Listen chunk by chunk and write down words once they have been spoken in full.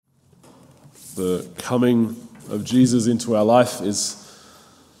the coming of Jesus into our life is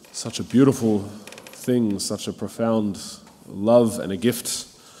such a beautiful thing, such a profound love and a gift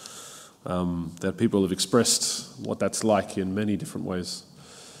that people have expressed what that's like in many different ways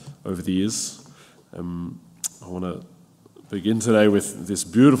over the years. I want to begin today with this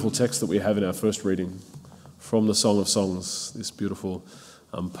beautiful text that we have in our first reading from the Song of Songs, this beautiful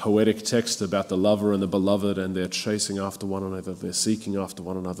poetic text about the lover and the beloved, and they're chasing after one another, they're seeking after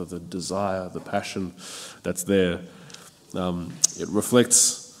one another, the desire, the passion that's there. It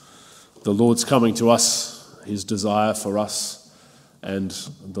reflects the Lord's coming to us, his desire for us, and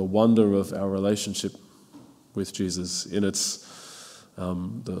the wonder of our relationship with Jesus in its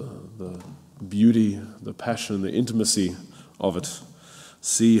the beauty, the passion, the intimacy of it.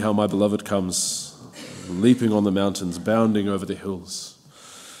 See how my beloved comes, leaping on the mountains, bounding over the hills.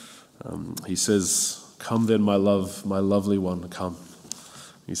 He says, "Come then, my love, my lovely one, come."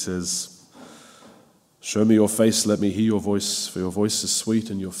 He says, "Show me your face, let me hear your voice, for your voice is sweet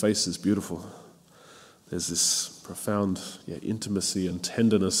and your face is beautiful." There's this profound intimacy and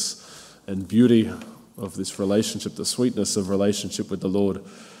tenderness and beauty of this relationship, the sweetness of relationship with the Lord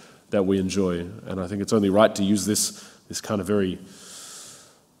that we enjoy. And I think it's only right to use this kind of very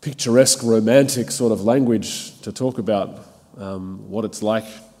picturesque, romantic sort of language to talk about what it's like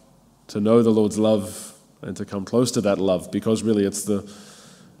to know the Lord's love and to come close to that love, because really it's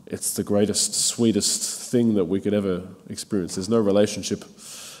the greatest, sweetest thing that we could ever experience. There's no relationship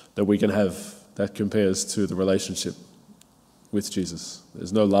that we can have that compares to the relationship with Jesus.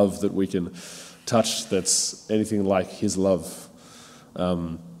 There's no love that we can touch that's anything like his love.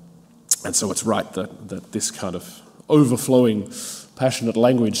 And so it's right that this kind of overflowing, passionate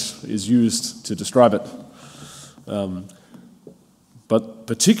language is used to describe it. But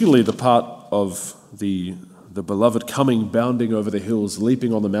particularly the part of the beloved coming, bounding over the hills,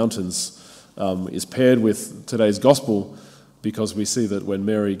 leaping on the mountains, is paired with today's gospel, because we see that when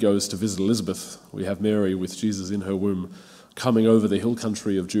Mary goes to visit Elizabeth, we have Mary with Jesus in her womb coming over the hill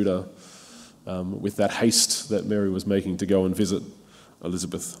country of Judah with that haste that Mary was making to go and visit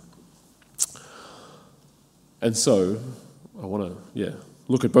Elizabeth. And so I want to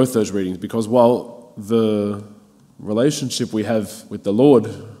look at both those readings, because while the relationship we have with the Lord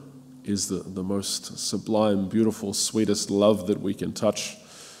is the most sublime, beautiful, sweetest love that we can touch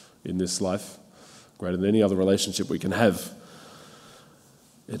in this life, greater than any other relationship we can have,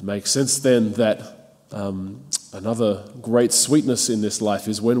 it makes sense then that another great sweetness in this life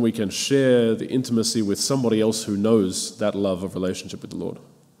is when we can share the intimacy with somebody else who knows that love of relationship with the Lord.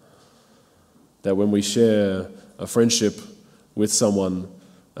 That when we share a friendship with someone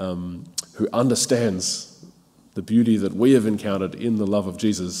who understands the beauty that we have encountered in the love of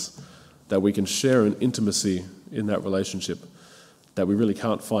Jesus, that we can share an intimacy in that relationship that we really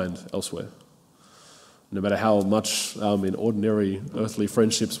can't find elsewhere. No matter how much in ordinary earthly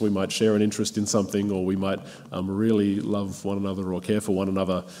friendships we might share an interest in something, or we might really love one another or care for one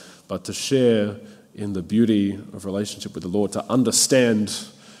another, but to share in the beauty of relationship with the Lord, to understand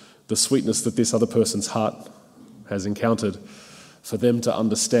the sweetness that this other person's heart has encountered, for them to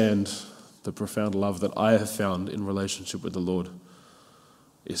understand the profound love that I have found in relationship with the Lord,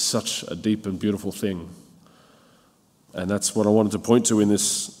 is such a deep and beautiful thing. And that's what I wanted to point to in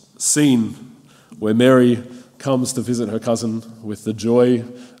this scene where Mary comes to visit her cousin with the joy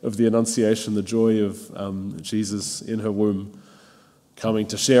of the Annunciation, the joy of Jesus in her womb, coming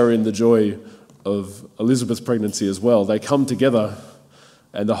to share in the joy of Elizabeth's pregnancy as well. They come together,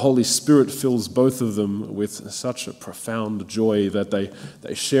 and the Holy Spirit fills both of them with such a profound joy that they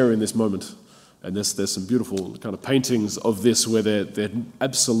share in this moment. And there's some beautiful kind of paintings of this where they're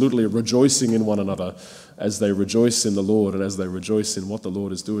absolutely rejoicing in one another as they rejoice in the Lord and as they rejoice in what the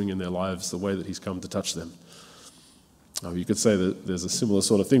Lord is doing in their lives, the way that he's come to touch them. You could say that there's a similar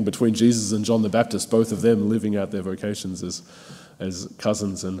sort of thing between Jesus and John the Baptist, both of them living out their vocations as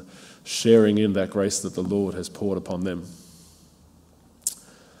cousins and sharing in that grace that the Lord has poured upon them.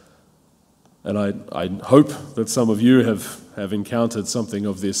 And I hope that some of you have encountered something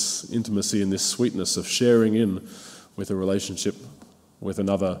of this intimacy and this sweetness of sharing in with a relationship with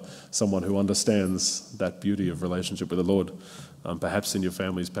another, someone who understands that beauty of relationship with the Lord, perhaps in your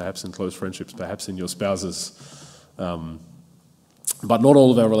families, perhaps in close friendships, perhaps in your spouses. But not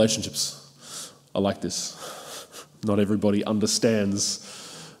all of our relationships are like this. Not everybody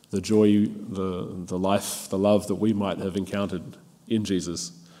understands the joy, the life, the love that we might have encountered in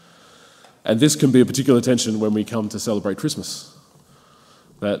Jesus. And this can be a particular tension when we come to celebrate Christmas.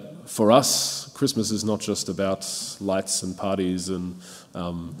 That for us, Christmas is not just about lights and parties and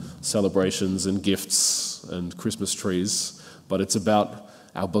celebrations and gifts and Christmas trees, but it's about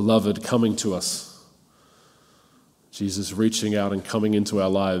our beloved coming to us. Jesus reaching out and coming into our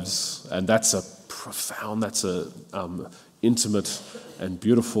lives. And that's a profound, that's a intimate and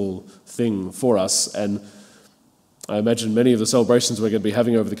beautiful thing for us. And I imagine many of the celebrations we're going to be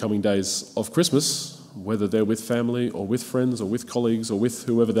having over the coming days of Christmas, whether they're with family or with friends or with colleagues or with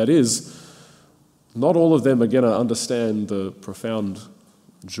whoever that is, not all of them are going to understand the profound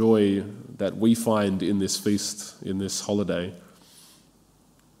joy that we find in this feast, in this holiday.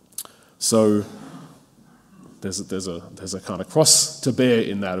 So there's a kind of cross to bear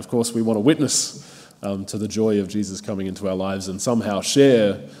in that. Of course, we want to witness to the joy of Jesus coming into our lives and somehow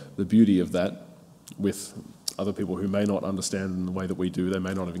share the beauty of that with other people who may not understand in the way that we do. They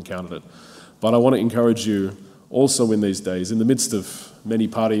may not have encountered it. But I want to encourage you also in these days, in the midst of many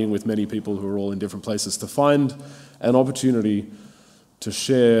partying with many people who are all in different places, to find an opportunity to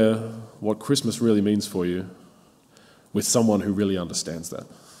share what Christmas really means for you with someone who really understands that.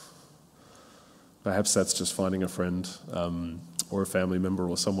 Perhaps that's just finding a friend or a family member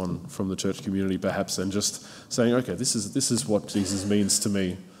or someone from the church community, perhaps, and just saying, okay, this is what Jesus means to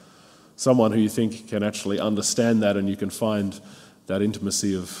me. Someone who you think can actually understand that, and you can find that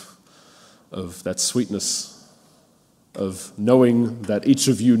intimacy of that sweetness of knowing that each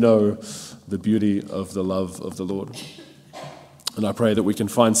of you know the beauty of the love of the Lord. And I pray that we can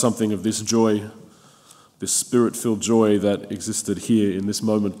find something of this joy, this spirit-filled joy that existed here in this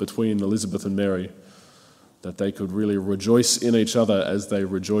moment between Elizabeth and Mary, that they could really rejoice in each other as they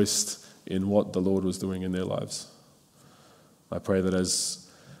rejoiced in what the Lord was doing in their lives. I pray that as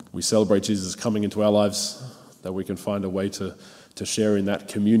we celebrate Jesus coming into our lives, that we can find a way to share in that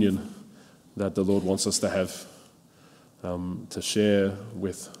communion that the Lord wants us to have, to share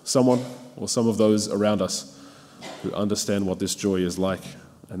with someone or some of those around us who understand what this joy is like,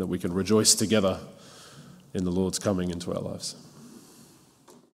 and that we can rejoice together in the Lord's coming into our lives.